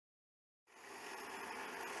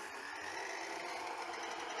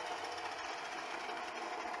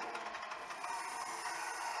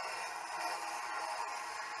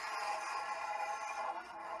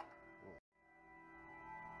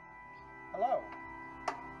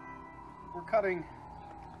we're cutting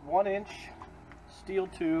 1-inch steel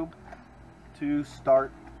tube to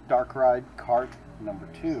start Darkride cart number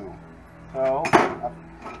 2. So I've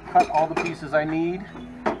cut all the pieces I need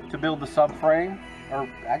to build the subframe, or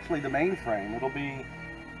actually the main frame. It'll be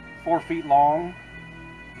 4 feet long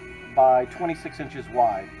by 26 inches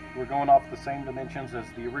wide. We're going off the same dimensions as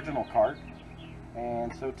the original cart.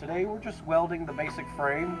 And so today we're just welding the basic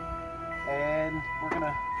frame, and we're going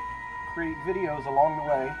to create videos along the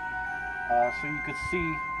way so you could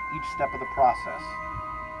see each step of the process.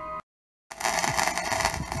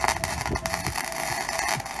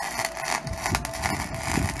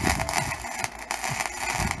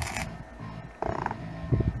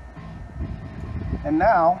 And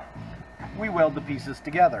now we weld the pieces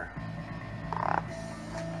together.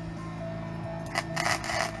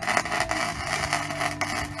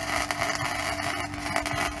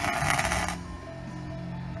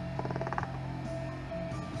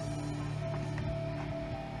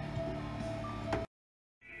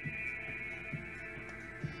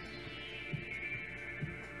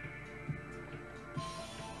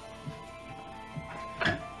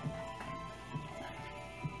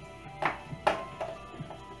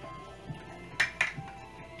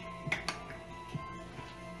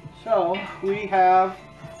 So we have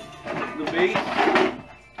the base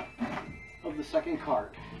of the second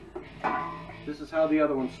cart. This is how the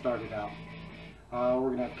other one started out.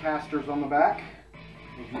 We're going to have casters on the back.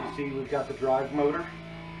 As you can see, we've got the drive motor.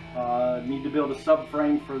 Need to build a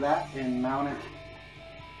subframe for that and mount it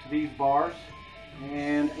to these bars.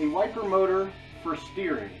 And a wiper motor for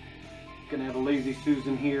steering. Going to have a lazy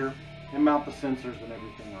Susan here and mount the sensors and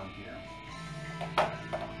everything on here.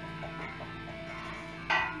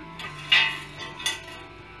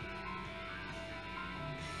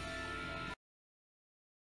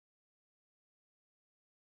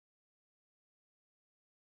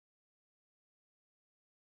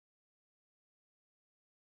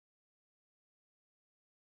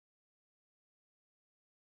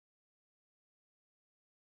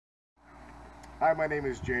 Hi, my name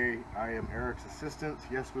is Jay. I am Eric's assistant.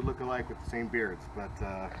 Yes, we look alike with the same beards, but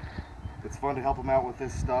it's fun to help him out with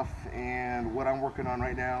this stuff. And what I'm working on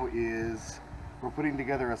right now is we're putting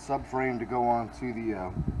together a subframe to go onto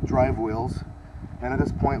the drive wheels. And at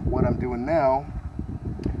this point, what I'm doing now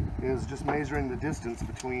is just measuring the distance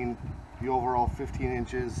between the overall 15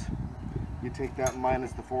 inches. You take that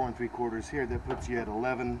minus the 4 3/4 here, that puts you at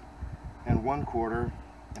 11 1/4,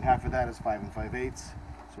 and half of that is 5 5/8.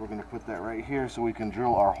 So we're going to put that right here so we can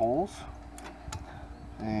drill our holes,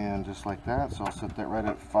 and just like that. So I'll set that right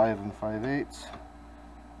at 5 5/8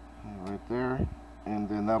 right there, and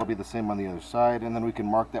then that'll be the same on the other side, and then we can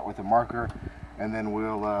mark that with a marker, and then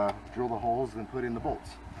we'll drill the holes and put in the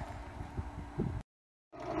bolts.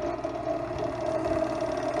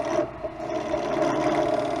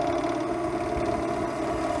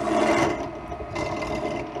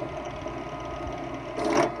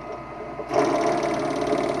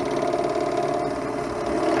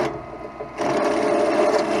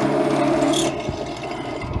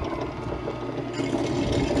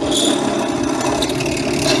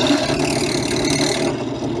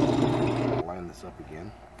 Up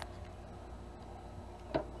again.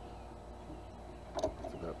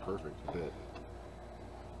 That's about perfect fit.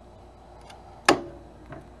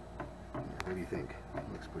 What do you think?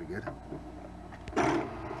 Looks pretty good.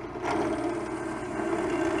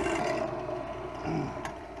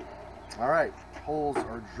 All right, holes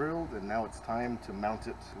are drilled, and now it's time to mount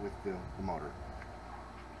it with the motor.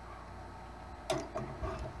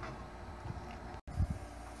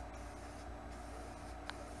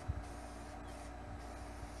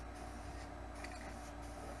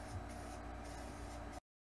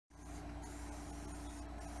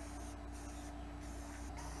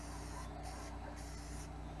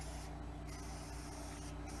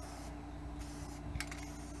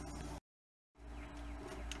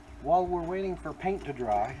 While we're waiting for paint to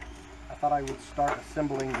dry, I thought I would start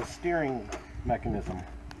assembling the steering mechanism.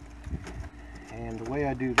 And the way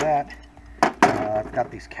I do that, I've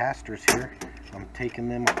got these casters here. I'm taking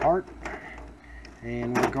them apart,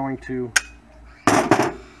 and we're going to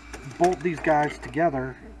bolt these guys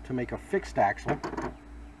together to make a fixed axle.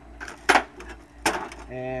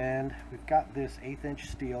 And we've got this 1/8 inch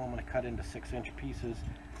steel. I'm going to cut into 6-inch pieces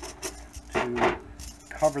to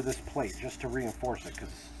cover this plate, just to reinforce it, because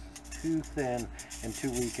it's too thin and too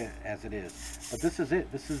weak as it is. But this is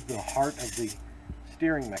it. This is the heart of the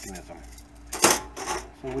steering mechanism.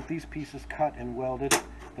 So with these pieces cut and welded,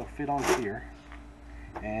 they'll fit on here.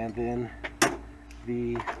 And then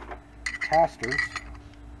the casters,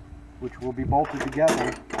 which will be bolted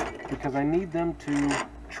together, because I need them to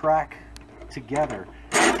track together,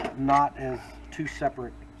 not as two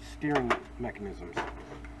separate steering mechanisms.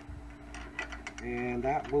 And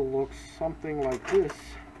that will look something like this.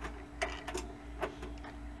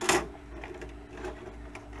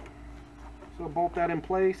 So bolt that in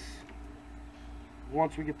place.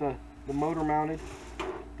 Once we get the motor mounted,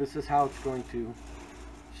 this is how it's going to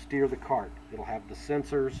steer the cart. It'll have the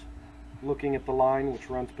sensors looking at the line which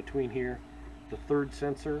runs between here. The third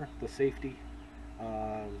sensor, the safety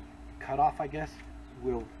cutoff, I guess,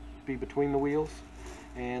 will be between the wheels,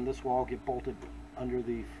 and this will all get bolted under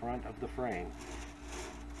the front of the frame.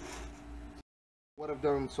 What I've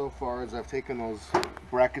done so far is I've taken those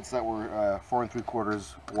brackets that were 4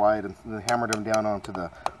 3/4 wide and hammered them down onto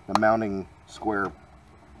the mounting square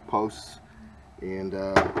posts and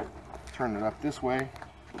turned it up this way.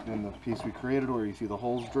 Then the piece we created where you see the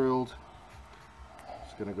holes drilled,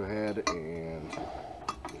 just going to go ahead and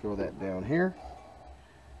throw that down here.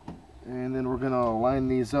 And then we're going to line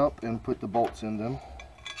these up and put the bolts in them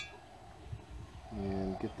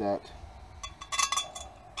and get that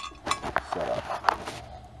set up.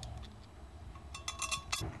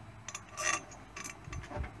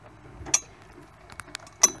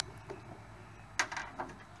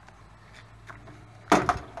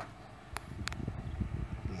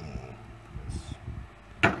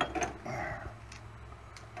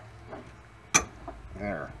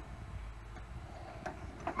 There.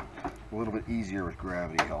 A little bit easier with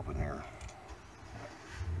gravity helping here.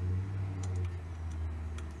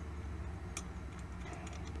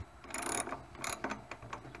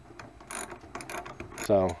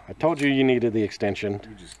 So I told you needed the extension.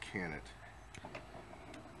 You just can it.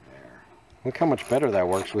 There. Look how much better that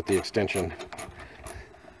works with the extension.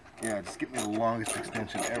 Yeah, just get me the longest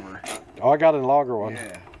extension ever. Oh, I got a longer one.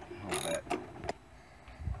 Yeah, I'll bet.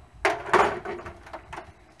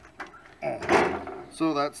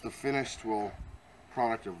 So that's the finished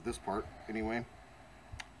product of this part anyway,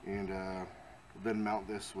 and then mount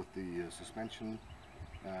this with the suspension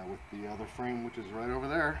with the other frame, which is right over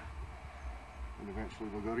there, and eventually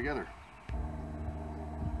they'll go together.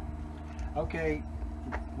 Okay,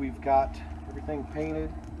 we've got everything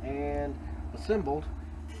painted and assembled,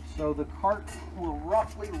 so the cart will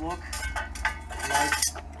roughly look like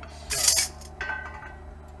so.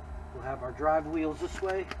 We'll have our drive wheels this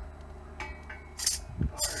way.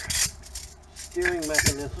 Steering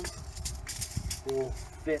mechanism will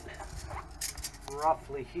fit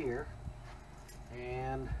roughly here,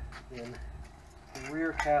 and then the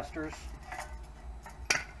rear casters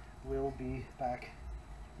will be back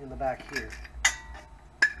in the back here.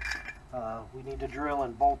 We need to drill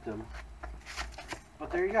and bolt them, but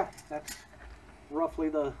there you go. That's roughly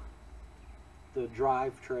the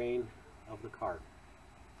drive train of the cart.